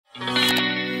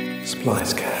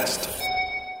Splicecast.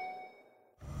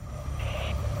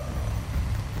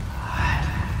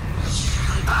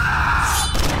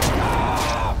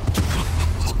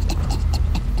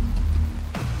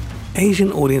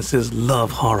 Asian audiences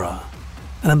love horror,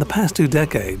 and in the past 2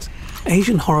 decades,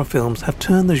 Asian horror films have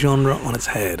turned the genre on its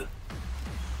head.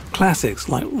 Classics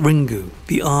like Ringu,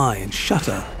 The Eye, and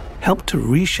Shutter helped to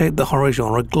reshape the horror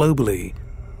genre globally,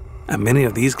 and many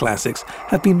of these classics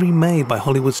have been remade by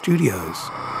Hollywood studios.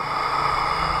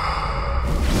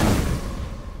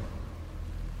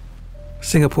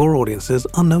 Singapore audiences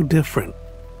are no different.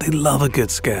 They love a good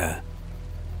scare.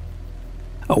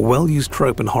 A well-used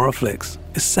trope in horror flicks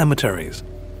is cemeteries,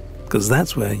 because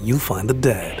that's where you'll find the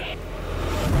dead.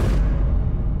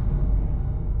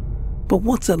 But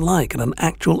what's it like in an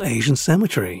actual Asian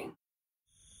cemetery?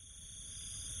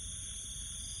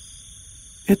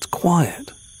 It's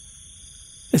quiet.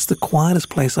 It's the quietest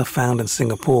place I've found in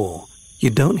Singapore. You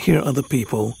don't hear other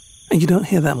people, and you don't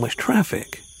hear that much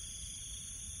traffic.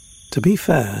 To be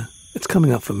fair, it's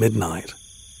coming up for midnight,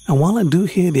 and while I do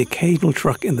hear the occasional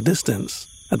truck in the distance,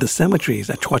 at the cemeteries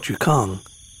at Choa Chu Kang,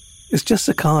 it's just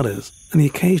cicadas and the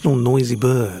occasional noisy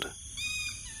bird.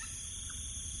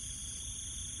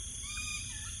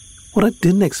 What I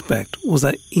didn't expect was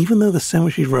that even though the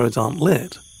cemetery roads aren't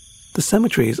lit, the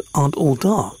cemeteries aren't all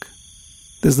dark.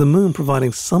 There's the moon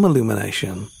providing some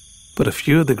illumination, but a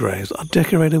few of the graves are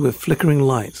decorated with flickering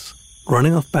lights,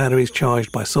 running off batteries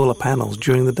charged by solar panels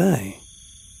during the day.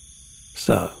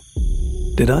 So,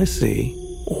 did I see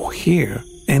or hear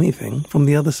anything from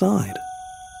the other side?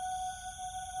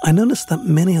 I noticed that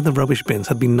many of the rubbish bins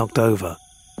had been knocked over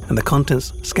and the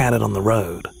contents scattered on the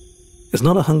road. It's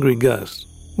not a hungry ghost,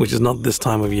 which is not this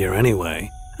time of year anyway,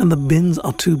 and the bins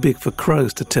are too big for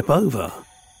crows to tip over.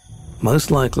 Most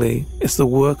likely, it's the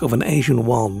work of an Asian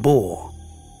wild boar.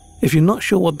 If you're not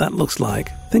sure what that looks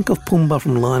like, think of Pumbaa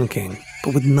from Lion King,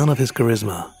 but with none of his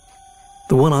charisma.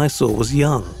 The one I saw was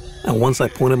young, and once I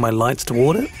pointed my lights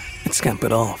toward it, it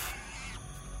scampered off.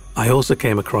 I also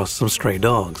came across some stray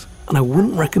dogs, and I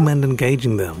wouldn't recommend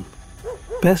engaging them.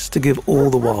 Best to give all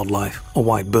the wildlife a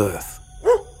wide berth.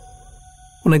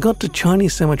 When I got to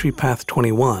Chinese Cemetery Path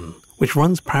 21, which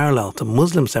runs parallel to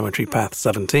Muslim Cemetery Path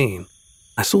 17,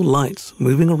 I saw lights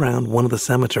moving around one of the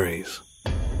cemeteries.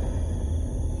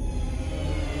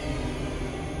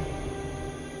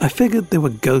 I figured they were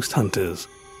ghost hunters.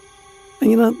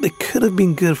 And they could have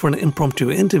been good for an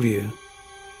impromptu interview,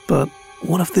 but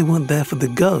what if they weren't there for the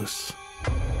ghosts?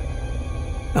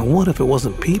 And what if it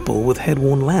wasn't people with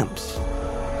head-worn lamps?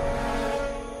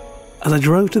 As I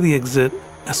drove to the exit,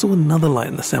 I saw another light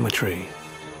in the cemetery.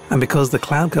 And because the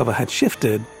cloud cover had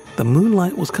shifted, the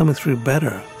moonlight was coming through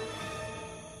better.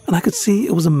 And I could see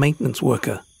it was a maintenance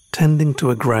worker tending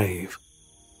to a grave.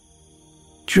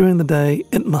 During the day,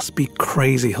 it must be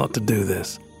crazy hot to do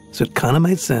this, so it kind of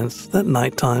made sense that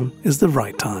nighttime is the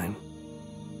right time.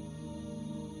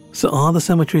 So are the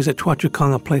cemeteries at Choa Chu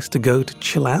Kang a place to go to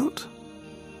chill out?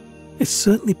 It's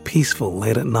certainly peaceful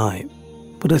late at night,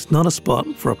 but it's not a spot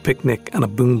for a picnic and a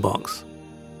boombox.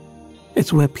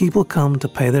 It's where people come to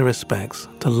pay their respects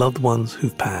to loved ones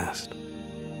who've passed.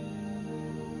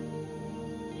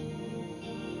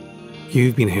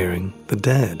 You've been hearing The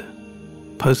Dead,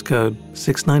 postcode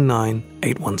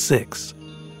 699816.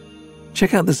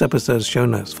 Check out this episode's show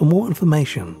notes for more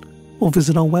information, or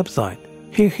visit our website,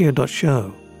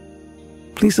 hearhere.show.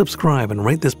 Please subscribe and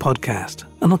rate this podcast,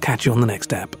 and I'll catch you on the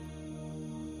next ep.